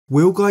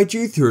We'll guide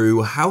you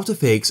through how to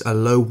fix a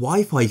low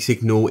Wi-Fi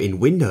signal in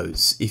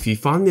Windows. If you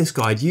find this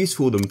guide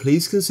useful, then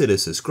please consider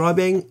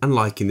subscribing and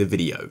liking the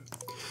video.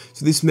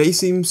 So this may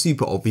seem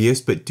super obvious,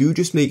 but do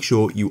just make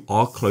sure you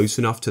are close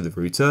enough to the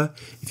router.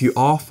 If you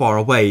are far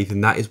away,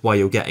 then that is why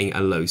you're getting a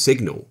low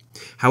signal.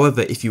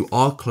 However, if you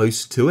are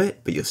close to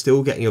it, but you're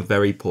still getting a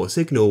very poor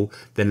signal,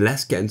 then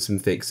let's get into some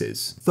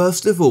fixes.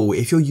 First of all,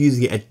 if you're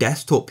using a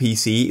desktop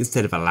PC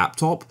instead of a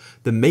laptop,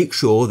 then make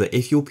sure that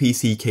if your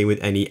PC came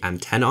with any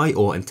antennae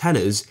or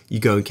antennas, you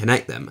go and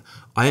connect them.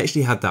 I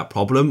actually had that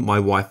problem, my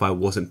Wi-Fi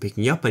wasn't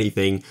picking up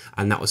anything,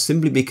 and that was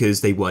simply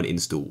because they weren't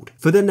installed.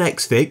 For the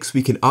next fix,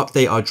 we can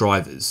update our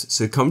drivers.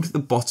 So come to the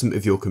bottom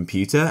of your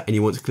computer and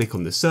you want to click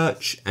on the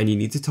search and you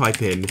need to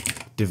type in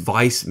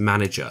Device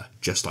Manager,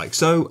 just like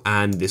so,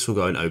 and this will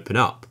go and open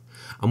up.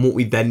 And what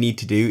we then need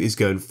to do is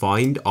go and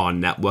find our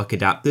network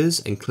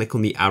adapters and click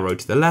on the arrow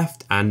to the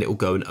left and it will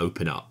go and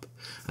open up.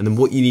 And then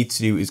what you need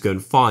to do is go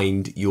and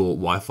find your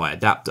Wi-Fi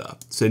adapter.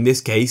 So in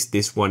this case,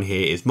 this one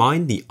here is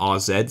mine, the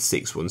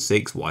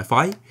RZ616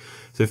 Wi-Fi.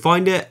 So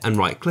find it and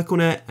right click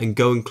on it and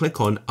go and click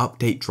on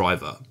Update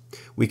Driver.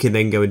 We can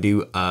then go and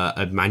do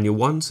a manual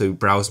one, so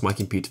browse my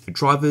computer for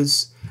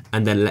drivers,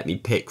 and then let me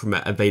pick from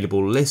an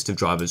available list of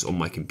drivers on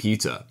my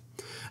computer.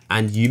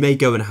 And you may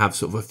go and have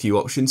sort of a few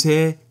options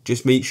here.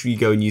 Just make sure you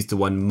go and use the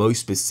one most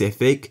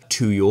specific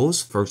to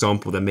yours. For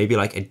example, there may be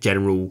like a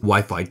general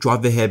Wi-Fi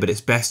driver here, but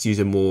it's best to use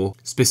a more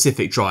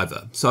specific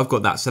driver. So I've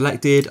got that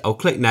selected, I'll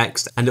click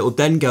next, and it will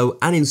then go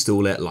and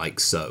install it like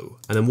so.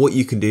 And then what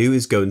you can do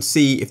is go and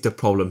see if the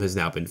problem has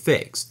now been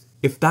fixed.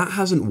 If that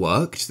hasn't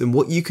worked, then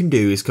what you can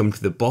do is come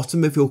to the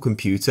bottom of your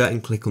computer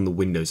and click on the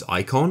Windows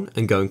icon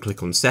and go and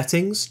click on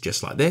Settings,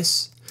 just like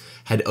this.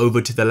 Head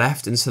over to the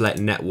left and select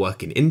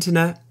Network and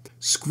Internet.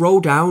 Scroll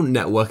down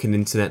Network and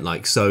Internet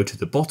like so to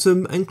the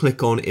bottom and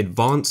click on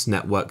Advanced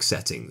Network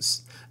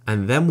Settings.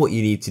 And then what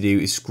you need to do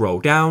is scroll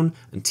down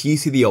until you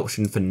see the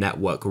option for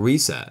Network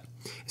Reset.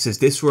 It says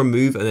this will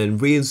remove and then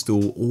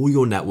reinstall all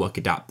your network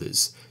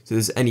adapters. So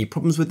if there's any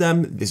problems with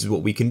them, this is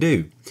what we can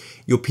do.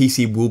 Your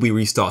PC will be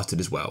restarted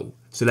as well.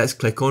 So let's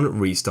click on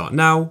Restart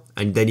Now,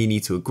 and then you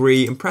need to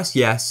agree and press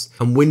yes,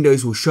 and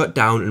Windows will shut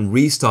down and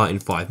restart in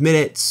 5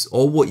 minutes,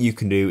 or what you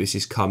can do is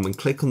just come and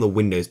click on the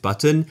Windows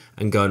button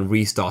and go and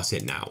restart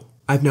it now.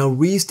 I've now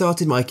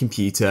restarted my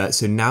computer,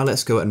 so now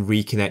let's go and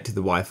reconnect to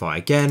the Wi-Fi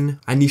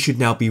again, and you should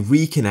now be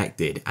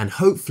reconnected, and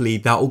hopefully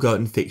that will go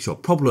and fix your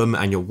problem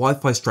and your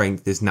Wi-Fi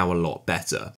strength is now a lot better.